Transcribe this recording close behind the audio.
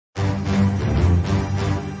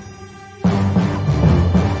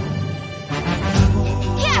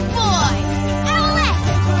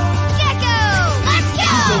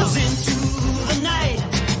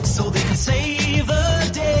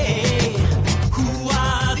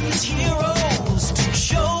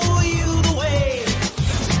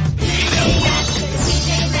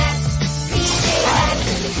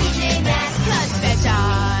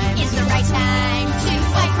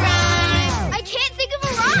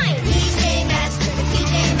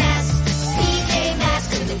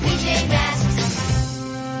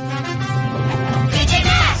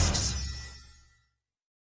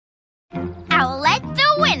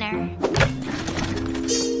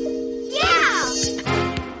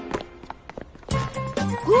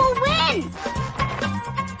win!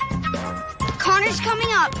 Connor's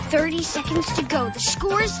coming up. 30 seconds to go. The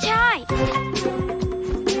score is tied.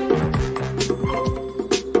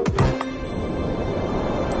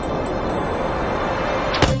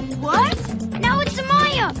 What? Now it's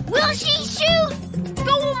Amaya. Will she shoot?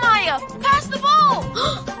 Go, Amaya! Pass the ball!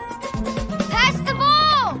 Pass the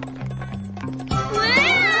ball!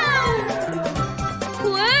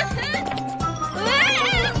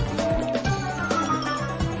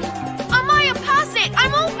 Amaya, pass it!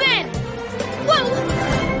 I'm open! Whoa!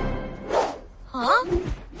 Huh?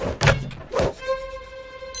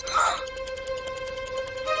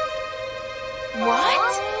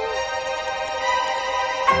 What?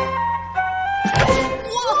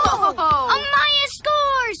 Whoa! Amaya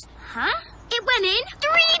scores! Huh? It went in 3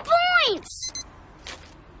 points!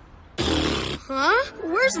 Huh?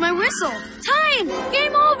 Where's my whistle? Time!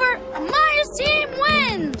 Game over! Amaya's team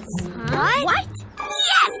wins! Huh? What?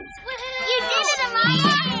 Yes! You did it,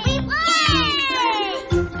 Amaya! We won!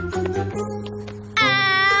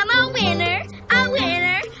 I'm a winner, a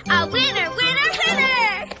winner, a winner, winner,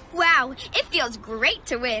 winner! Wow, it feels great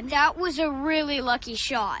to win. That was a really lucky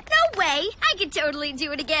shot. No way! I could totally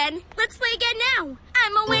do it again. Let's play again now.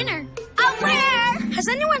 I'm a winner. A winner! Has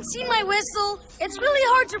anyone seen my whistle? It's really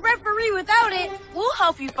hard to referee without it. We'll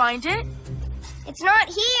help you find it. It's not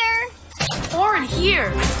here. Or in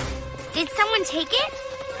here. Did someone take it?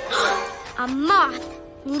 A moth.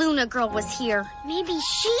 Luna Girl was here. Maybe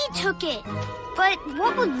she took it. But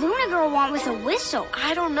what would Luna Girl want with a whistle?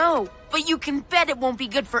 I don't know, but you can bet it won't be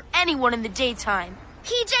good for anyone in the daytime.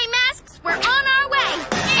 PJ Masks, we're on our way.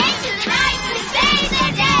 Into the night to save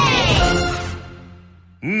the day!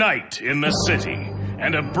 Night in the city,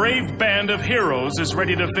 and a brave band of heroes is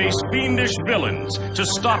ready to face fiendish villains to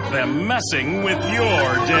stop them messing with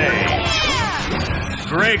your day.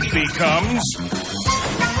 Greg becomes...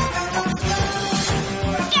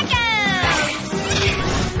 Gecko!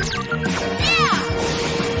 Yeah!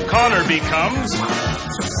 Connor becomes...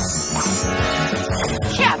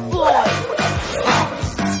 Catboy!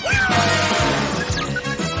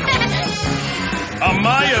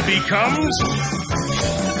 Amaya becomes...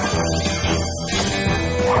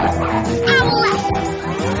 Owlette!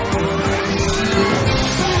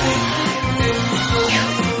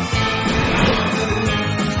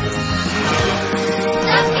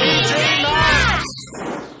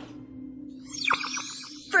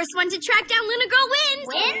 First one to track down Luna Girl wins.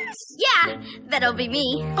 Wins? Yeah, that'll be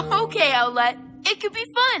me. Okay, Owlette. It could be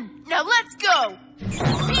fun. Now let's go.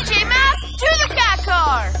 PJ Masks to the cat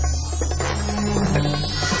car.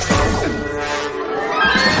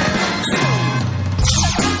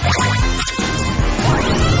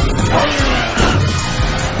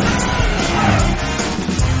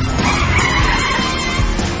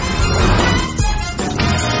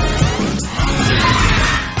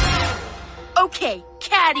 Okay,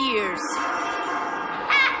 cat ears.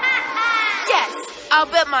 Yes, I'll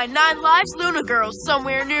bet my 9 lives Luna Girl's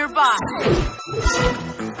somewhere nearby.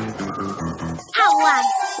 Owlette!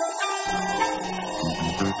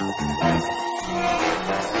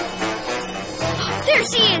 There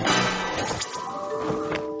she is!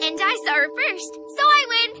 And I saw her first, so I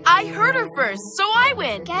win. I heard her first, so I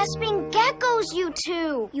win. Gasping geckos, you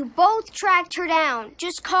two. You both tracked her down.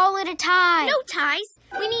 Just call it a tie. No ties.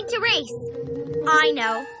 We need to race. I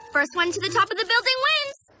know. First one to the top of the building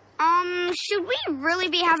wins. Should we really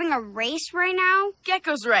be having a race right now?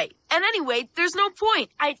 Gecko's right. And anyway, there's no point.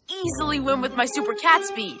 I'd easily win with my super cat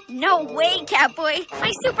speed. No way, Catboy.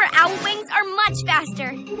 My super owl wings are much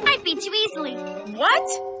faster. I'd beat you easily. What?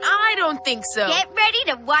 I don't think so. Get ready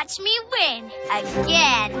to watch me win.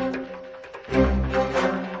 Again.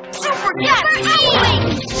 Super cat Owl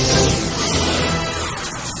wings!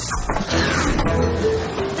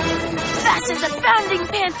 Fast as a bounding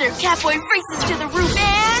panther, Catboy races to the roof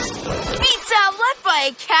and beats Owlette by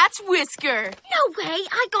a cat's whisker. No way,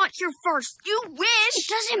 I got here first. You wish. It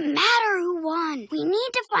doesn't matter who won. We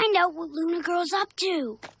need to find out what Luna Girl's up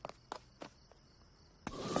to.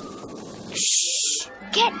 Shh!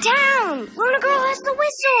 Get down! Luna Girl has the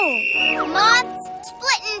whistle. Moths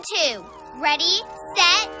split in two. Ready,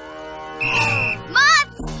 set,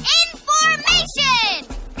 moths in formation!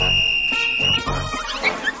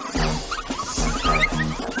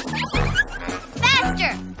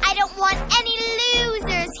 Faster! I don't want any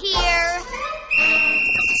losers here.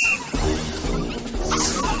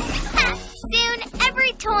 Soon,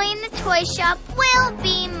 every toy in the toy shop will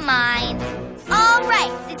be mine. All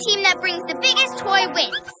right, the team that brings the biggest toy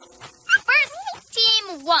wins. First,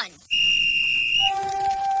 team 1.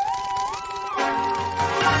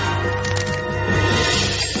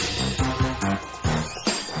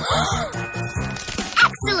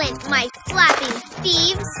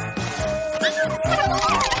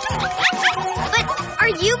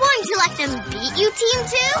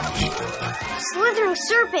 slithering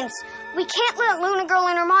serpents. We can't let Luna Girl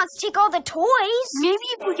and her moths take all the toys. Maybe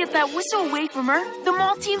if we get that whistle away from her, the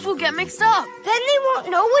moth teams will get mixed up. Then they won't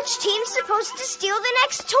know which team's supposed to steal the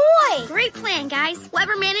next toy. Great plan, guys.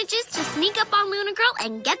 Whoever manages to sneak up on Luna Girl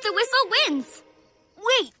and get the whistle wins.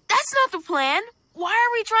 Wait, that's not the plan. Why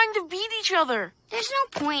are we trying to beat each other? There's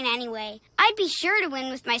no point anyway. I'd be sure to win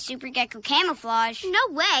with my Super Gecko camouflage. No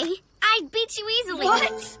way. I'd beat you easily.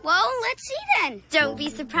 What? Well, let's see then. Don't be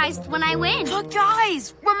surprised when I win. But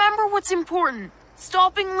guys, remember what's important.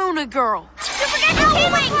 Stopping Luna Girl. Super Gecko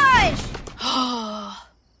camouflage!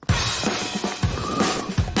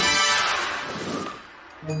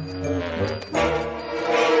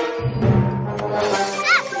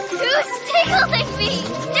 Who's tickling me?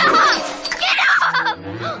 Stop! Get off!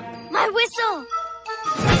 My whistle!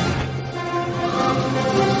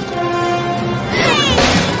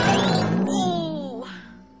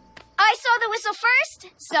 I saw the whistle first,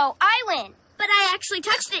 so I win. But I actually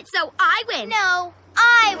touched it, so I win. No,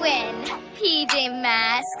 I win. PJ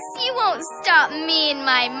Masks, you won't stop me and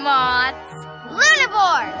my moths.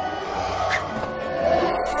 Lunabore!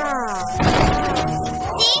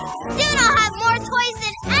 See? Soon I'll have more toys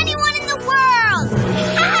than anyone in the world!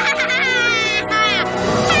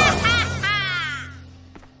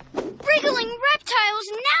 Wriggling reptiles,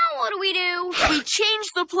 now what do we do? We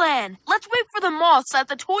changed the plan. Let's wait for the moths at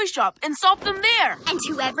the toy shop and stop them there. And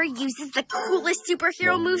whoever uses the coolest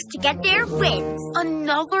superhero moves to get there wins.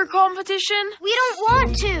 Another competition? We don't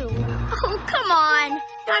want to. Oh, come on.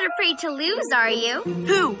 Not afraid to lose, are you?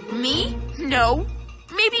 Who? Me? No.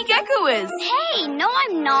 Maybe Gecko is. Hey, no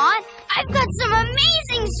I'm not. I've got some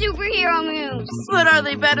amazing superhero moves. But are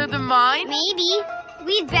they better than mine? Maybe.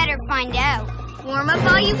 We'd better find out. Warm up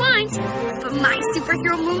all you want, but my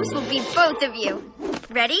superhero moves will beat both of you.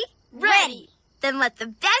 Ready? Ready. Then let the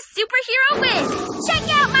best superhero win. Check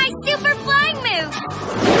out my super flying move.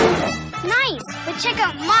 Nice, but check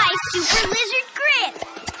out my super lizard grip.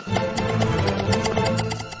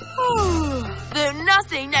 They're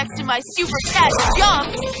nothing next to my super cat jump.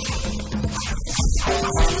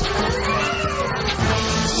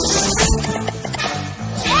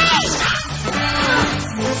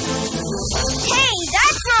 Hey,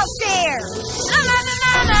 that's not fair.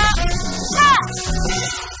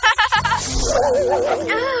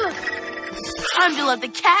 Time to let the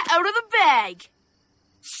cat out of the bag.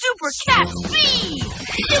 Super cat speed!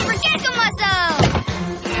 Super Gecko muscle.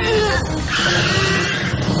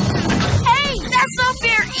 Hey, that's not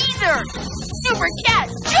fair either. Super cat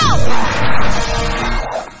jump!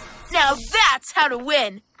 Now that's how to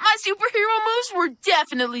win. My superhero moves were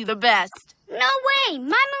definitely the best. No way.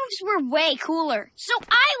 My moves were way cooler, so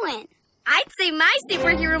I win. I'd say my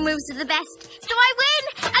superhero moves are the best, so I win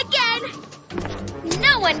again.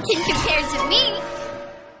 No one can compare to me.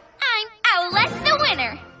 I'm Owlette the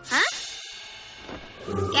winner. Huh?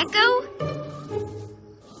 Gecko?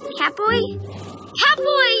 Catboy?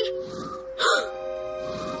 Catboy!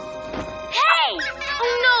 Hey!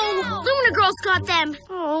 Oh no! Luna Girl's got them!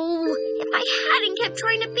 Oh, if I hadn't kept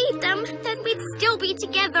trying to beat them, then we'd still be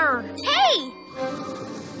together. Hey!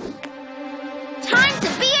 Time to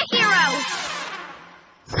be a hero!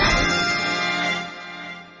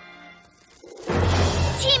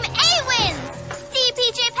 Team A wins! See,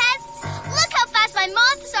 PJ Pests? Look how fast my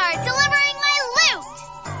moths are delivering my loot!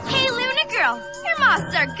 Hey, Luna Girl, your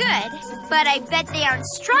moths are good, but I bet they aren't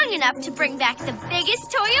strong enough to bring back the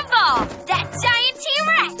biggest toy of all, that giant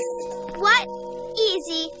T-Rex! What?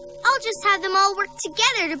 Easy. I'll just have them all work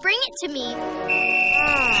together to bring it to me.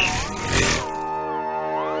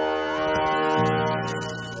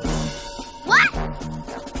 What?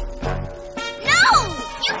 No!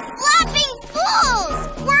 You flapping fools!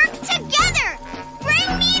 Work together! Bring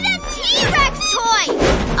me the T-Rex toy!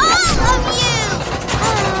 All of you!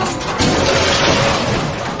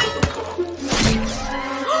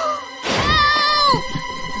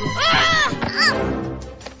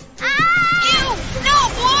 Help! Ew! Not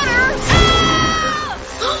water!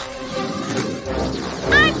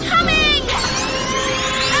 I'm coming!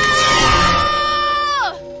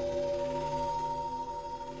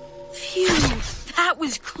 Phew, that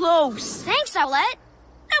was close. Thanks, Owlette.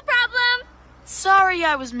 No problem. Sorry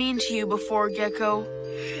I was mean to you before, Gecko.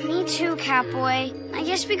 Me too, Catboy. I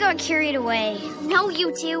guess we got carried away. No,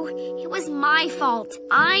 you two. It was my fault.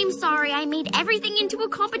 I'm sorry I made everything into a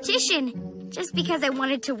competition. Just because I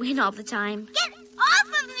wanted to win all the time. Get off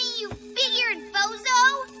of me, you big-eared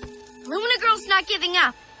bozo! Luna Girl's not giving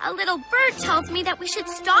up. A little bird tells me that we should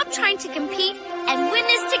stop trying to compete and win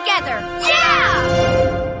this together. Yeah!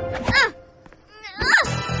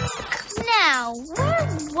 Now, where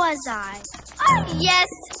was I? Oh, yes,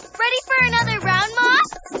 Ready for another round,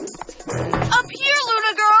 Moth? Up here,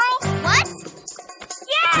 Luna Girl! What?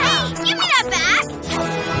 Yeah! Hey, give me that back!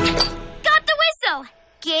 Got the whistle!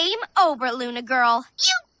 Game over, Luna Girl.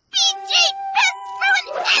 You PJ Pest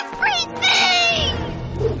ruined everything!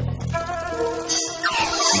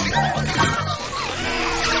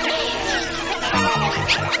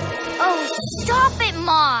 Oh, stop it,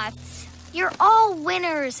 Moths. You're all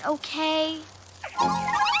winners, okay?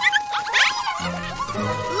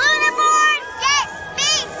 Lunaborn, get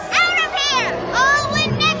me out of here! I'll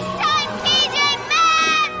win next time, PJ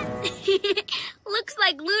Masks! Looks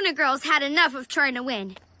like Luna Girl's had enough of trying to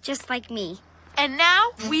win, just like me. And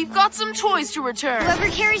now, we've got some toys to return. Whoever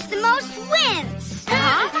carries the most wins!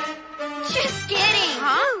 Huh? Just kidding!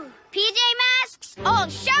 Huh? PJ Masks, all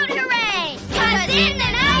shout hooray! 'Cause in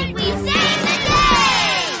the night we save the day!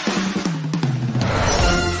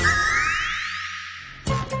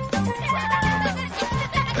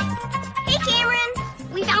 Hey, Cameron!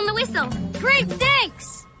 We found the whistle. Great,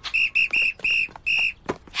 thanks!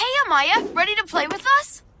 Hey, Amaya, ready to play with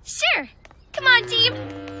us? Sure. Come on, team.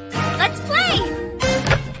 Let's play!